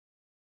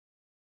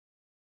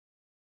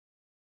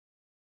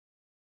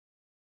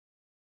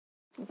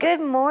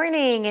Good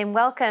morning and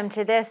welcome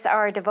to this,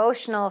 our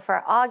devotional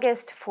for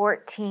August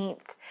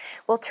 14th.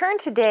 We'll turn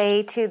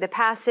today to the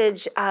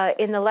passage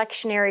in the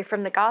lectionary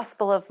from the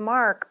Gospel of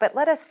Mark, but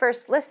let us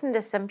first listen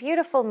to some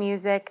beautiful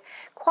music,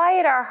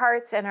 quiet our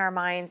hearts and our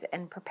minds,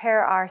 and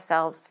prepare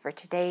ourselves for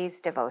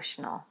today's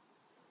devotional.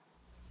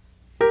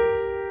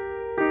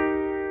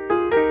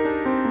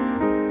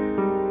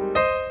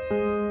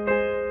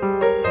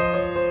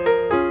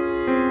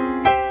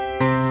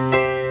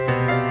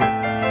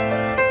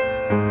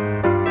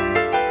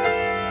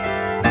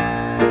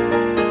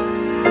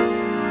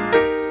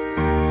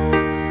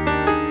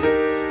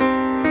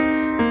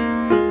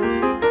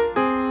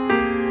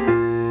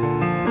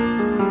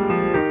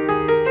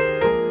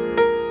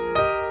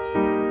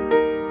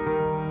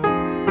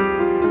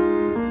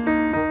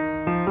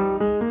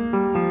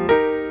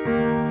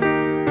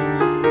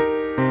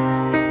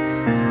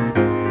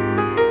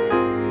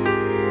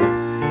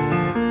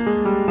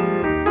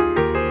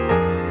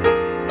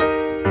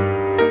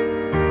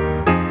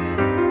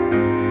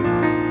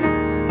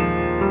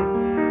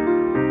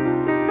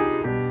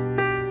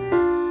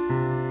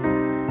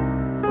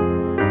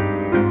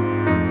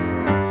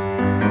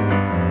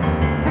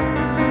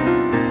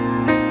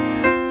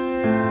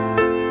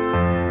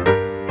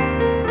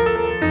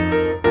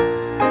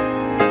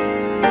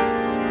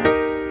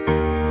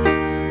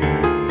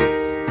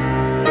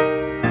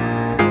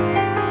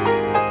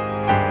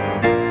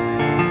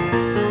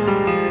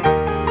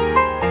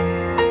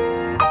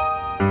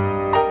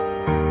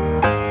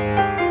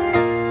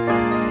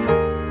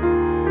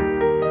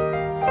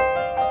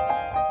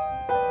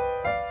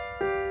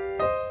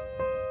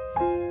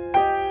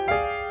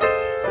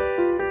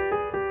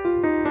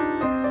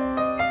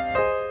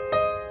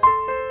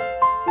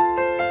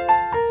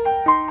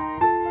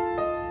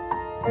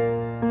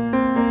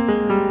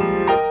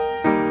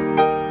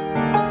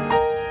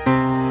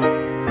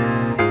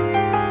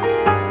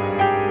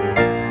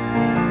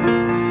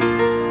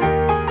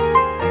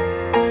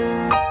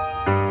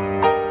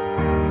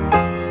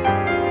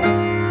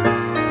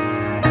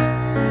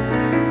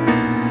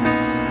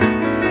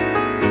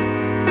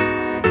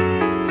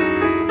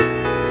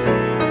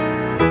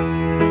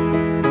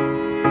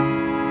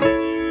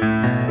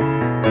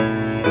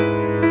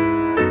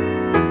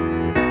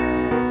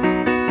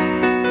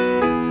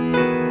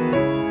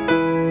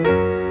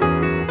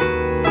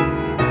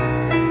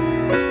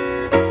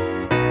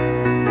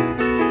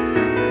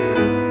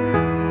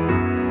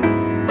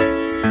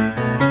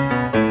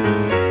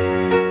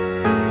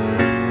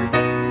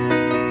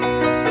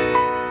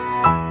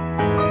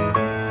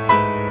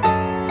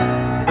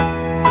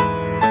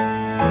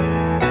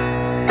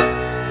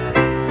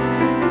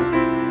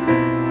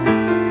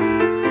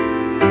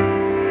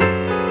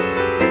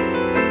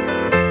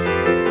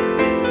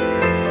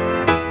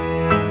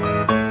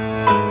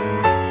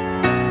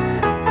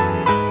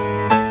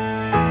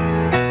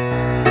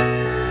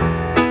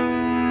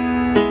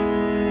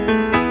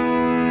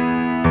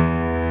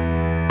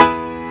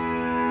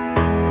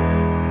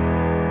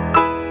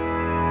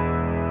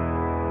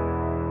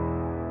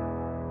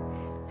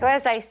 So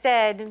as I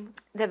said,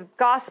 the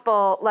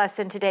gospel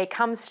lesson today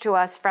comes to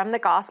us from the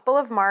Gospel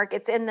of Mark.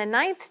 It's in the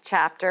 9th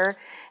chapter,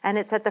 and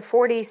it's at the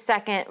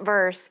 42nd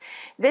verse.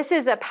 This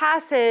is a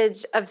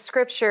passage of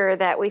scripture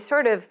that we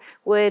sort of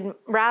would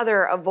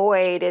rather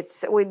avoid.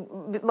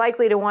 We'd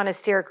likely to want to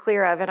steer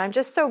clear of. And I'm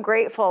just so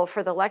grateful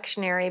for the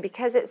lectionary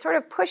because it sort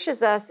of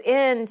pushes us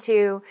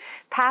into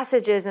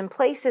passages and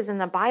places in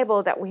the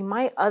Bible that we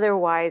might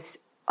otherwise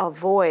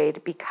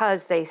avoid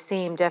because they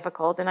seem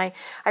difficult. And I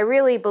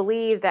really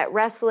believe that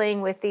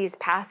wrestling with these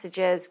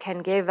passages can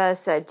give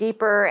us a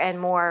deeper and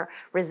more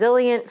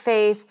resilient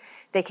faith.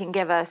 They can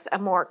give us a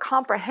more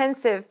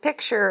comprehensive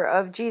picture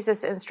of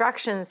Jesus'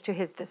 instructions to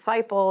his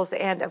disciples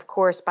and, of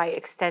course, by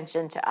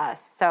extension to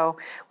us. So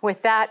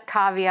with that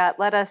caveat,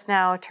 let us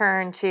now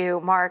turn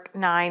to Mark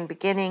 9,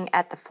 beginning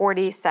at the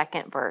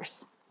 42nd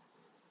verse.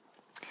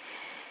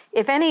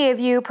 If any of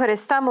you put a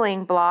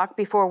stumbling block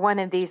before one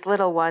of these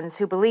little ones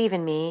who believe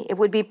in me, it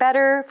would be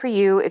better for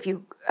you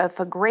if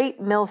a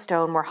great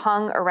millstone were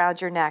hung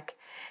around your neck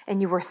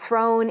and you were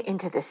thrown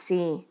into the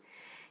sea.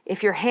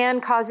 If your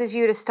hand causes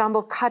you to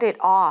stumble, cut it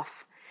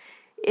off.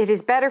 It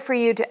is better for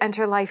you to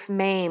enter life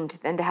maimed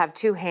than to have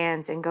two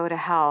hands and go to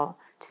hell,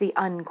 to the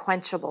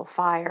unquenchable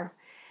fire.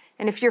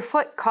 And if your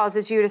foot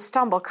causes you to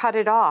stumble, cut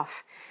it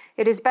off.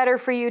 It is better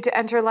for you to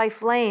enter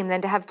life lame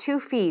than to have 2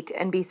 feet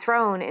and be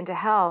thrown into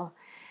hell.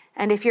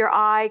 And if your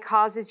eye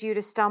causes you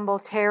to stumble,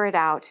 tear it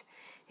out.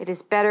 It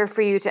is better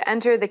for you to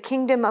enter the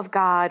kingdom of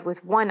God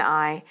with 1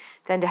 eye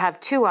than to have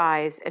 2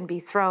 eyes and be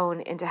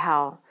thrown into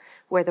hell,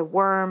 where the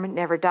worm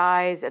never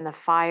dies and the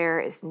fire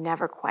is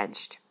never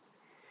quenched.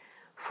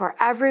 For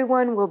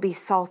everyone will be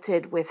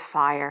salted with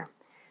fire.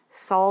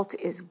 Salt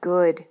is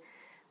good,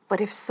 but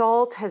if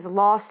salt has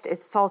lost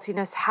its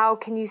saltiness, how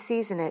can you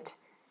season it?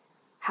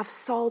 Have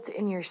salt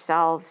in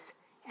yourselves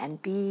and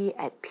be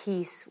at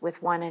peace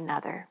with one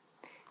another.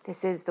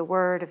 This is the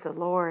word of the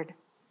Lord.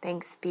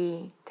 Thanks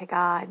be to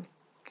God.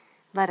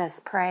 Let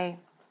us pray.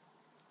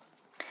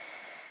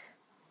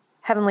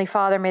 Heavenly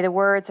Father, may the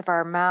words of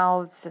our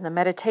mouths and the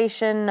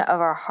meditation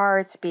of our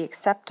hearts be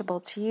acceptable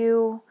to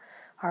you,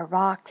 our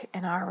rock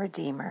and our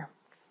Redeemer.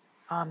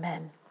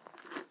 Amen.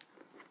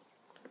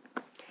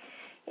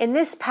 In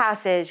this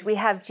passage, we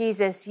have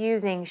Jesus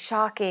using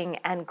shocking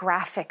and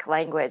graphic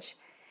language.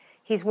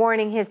 He's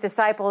warning his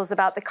disciples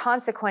about the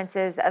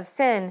consequences of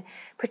sin,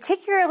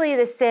 particularly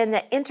the sin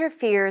that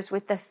interferes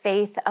with the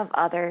faith of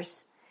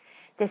others.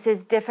 This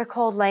is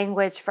difficult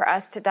language for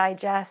us to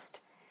digest.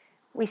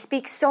 We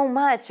speak so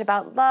much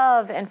about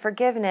love and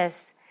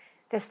forgiveness.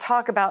 This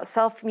talk about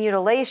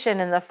self-mutilation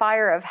and the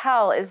fire of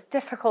hell is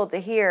difficult to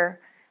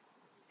hear.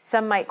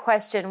 Some might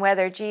question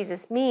whether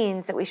Jesus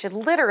means that we should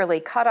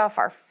literally cut off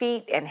our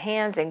feet and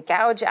hands and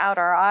gouge out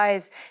our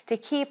eyes to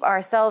keep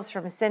ourselves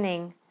from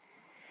sinning.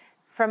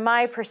 From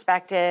my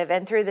perspective,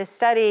 and through the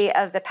study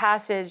of the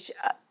passage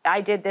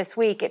I did this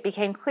week, it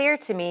became clear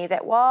to me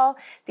that while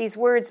these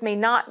words may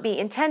not be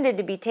intended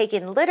to be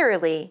taken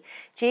literally,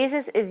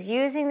 Jesus is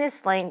using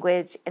this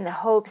language in the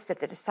hopes that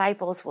the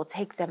disciples will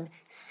take them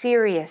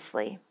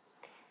seriously.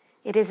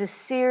 It is a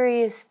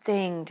serious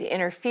thing to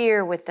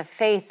interfere with the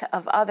faith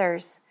of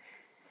others.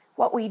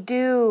 What we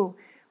do,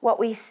 what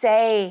we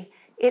say,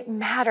 it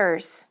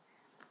matters.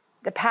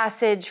 The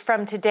passage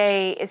from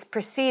today is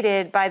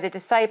preceded by the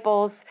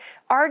disciples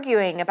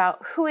arguing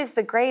about who is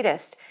the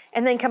greatest,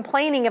 and then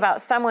complaining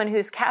about someone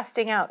who's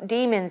casting out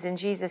demons in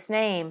Jesus'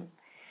 name.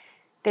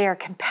 They are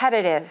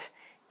competitive,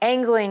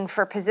 angling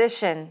for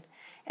position,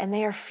 and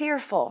they are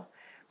fearful,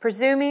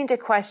 presuming to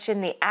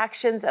question the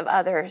actions of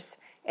others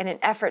in an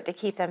effort to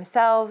keep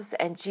themselves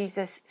and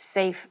Jesus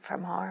safe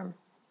from harm.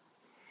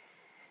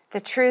 The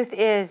truth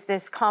is,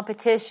 this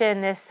competition,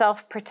 this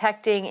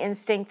self-protecting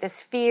instinct,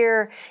 this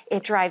fear,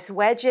 it drives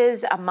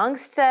wedges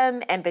amongst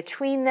them and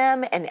between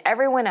them and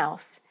everyone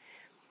else.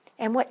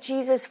 And what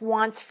Jesus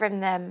wants from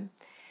them,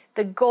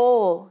 the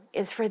goal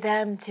is for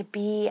them to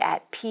be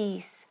at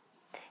peace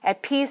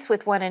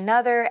with one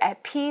another,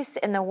 at peace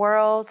in the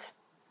world.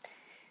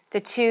 The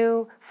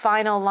two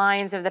final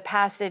lines of the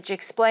passage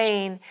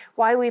explain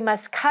why we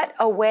must cut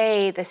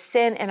away the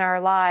sin in our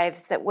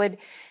lives that would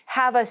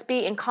have us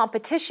be in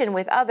competition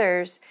with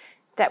others,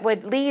 that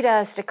would lead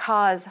us to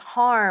cause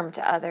harm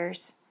to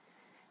others.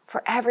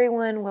 For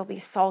everyone will be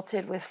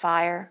salted with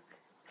fire.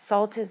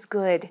 Salt is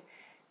good,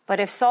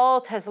 but if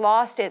salt has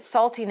lost its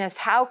saltiness,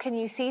 how can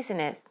you season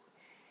it?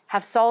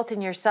 Have salt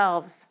in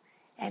yourselves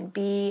and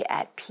be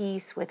at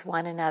peace with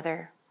one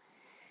another.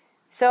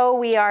 So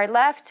we are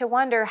left to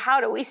wonder, how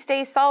do we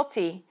stay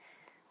salty?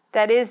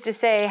 That is to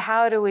say,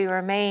 how do we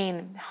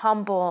remain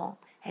humble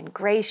and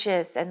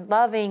gracious and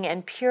loving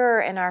and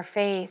pure in our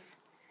faith?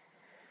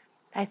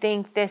 I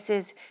think this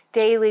is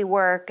daily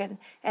work,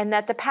 and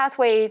that the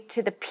pathway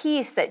to the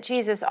peace that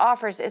Jesus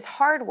offers is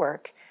hard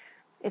work.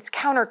 It's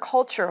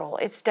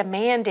countercultural. It's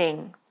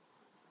demanding.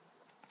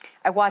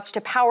 I watched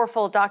a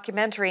powerful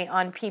documentary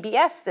on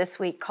PBS this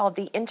week called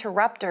The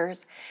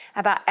Interrupters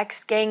about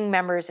ex-gang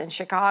members in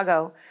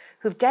Chicago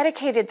who've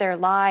dedicated their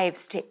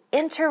lives to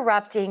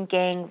interrupting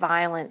gang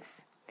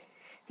violence.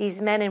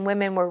 These men and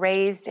women were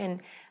raised in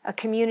a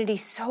community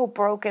so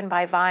broken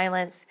by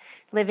violence,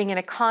 living in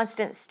a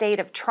constant state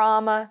of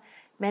trauma.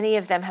 Many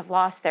of them have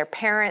lost their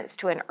parents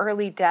to an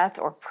early death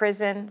or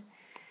prison.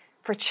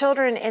 For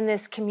children in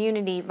this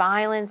community,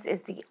 violence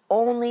is the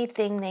only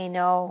thing they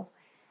know.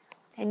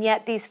 And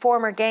yet these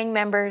former gang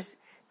members,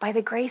 by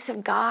the grace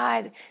of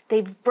God,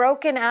 they've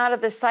broken out of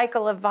the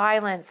cycle of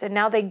violence, and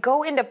now they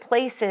go into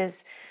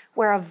places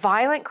where a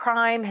violent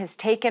crime has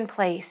taken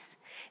place,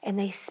 and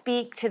they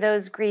speak to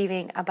those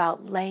grieving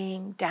about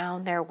laying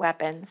down their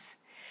weapons,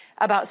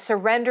 about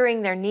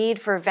surrendering their need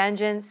for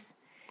vengeance.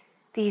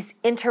 These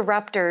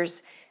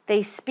interrupters,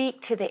 they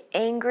speak to the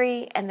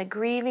angry and the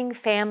grieving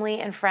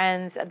family and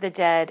friends of the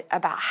dead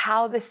about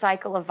how the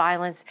cycle of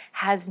violence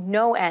has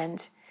no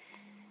end.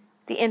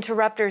 The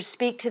interrupters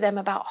speak to them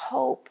about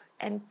hope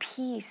and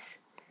peace.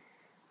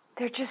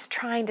 They're just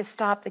trying to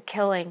stop the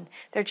killing.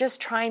 They're just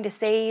trying to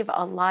save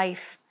a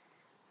life.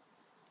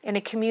 In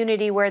a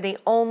community where the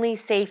only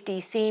safety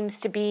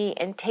seems to be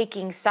in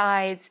taking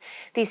sides,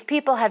 these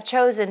people have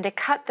chosen to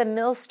cut the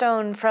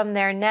millstone from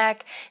their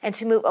neck and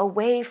to move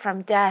away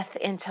from death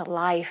into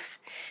life.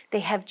 They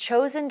have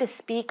chosen to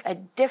speak a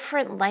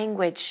different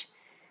language,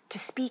 to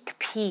speak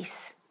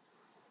peace.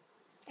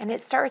 And it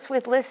starts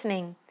with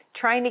listening,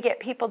 trying to get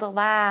people to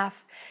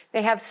laugh.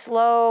 They have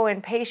slow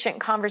and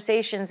patient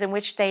conversations in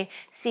which they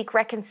seek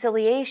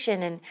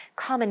reconciliation and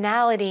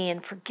commonality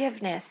and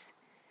forgiveness.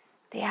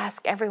 They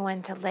ask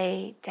everyone to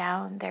lay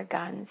down their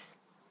guns.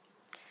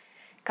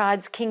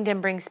 God's kingdom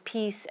brings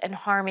peace and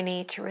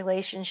harmony to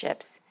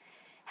relationships.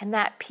 And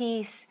that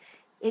peace,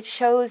 it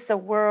shows the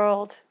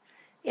world,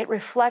 it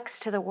reflects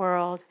to the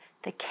world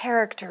the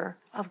character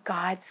of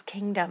God's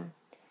kingdom.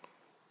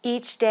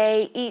 Each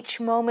day,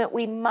 each moment,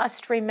 we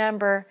must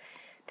remember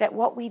that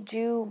what we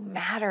do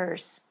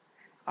matters.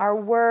 Our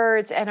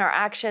words and our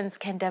actions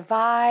can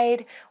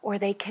divide or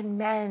they can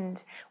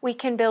mend. We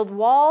can build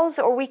walls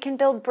or we can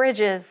build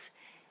bridges.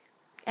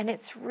 And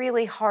it's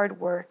really hard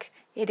work.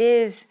 It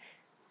is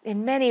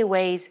in many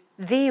ways,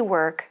 the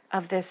work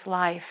of this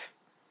life.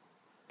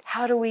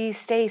 How do we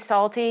stay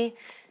salty?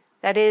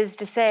 That is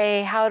to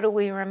say, how do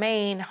we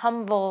remain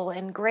humble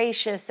and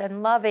gracious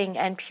and loving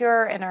and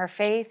pure in our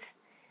faith?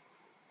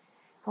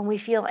 When we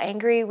feel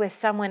angry with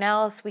someone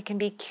else, we can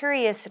be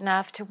curious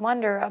enough to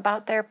wonder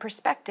about their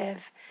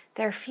perspective,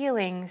 their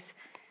feelings.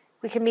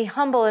 We can be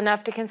humble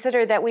enough to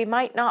consider that we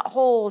might not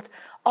hold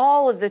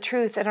all of the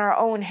truth in our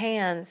own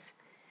hands.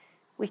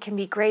 We can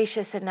be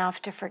gracious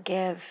enough to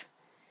forgive.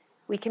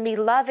 We can be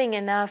loving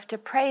enough to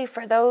pray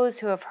for those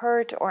who have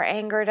hurt or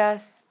angered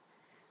us.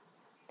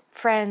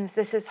 Friends,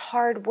 this is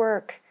hard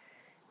work,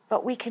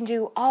 but we can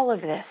do all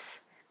of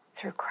this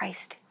through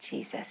Christ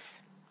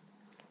Jesus.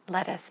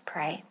 Let us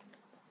pray.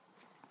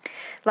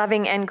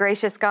 Loving and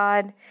gracious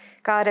God,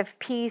 God of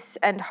peace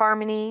and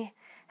harmony,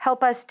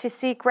 help us to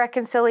seek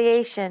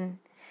reconciliation.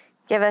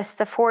 Give us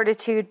the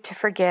fortitude to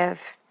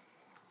forgive.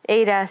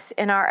 Aid us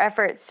in our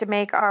efforts to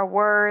make our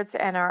words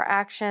and our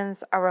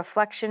actions a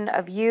reflection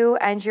of you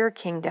and your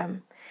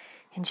kingdom.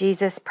 In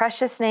Jesus'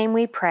 precious name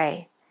we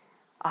pray.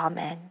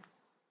 Amen.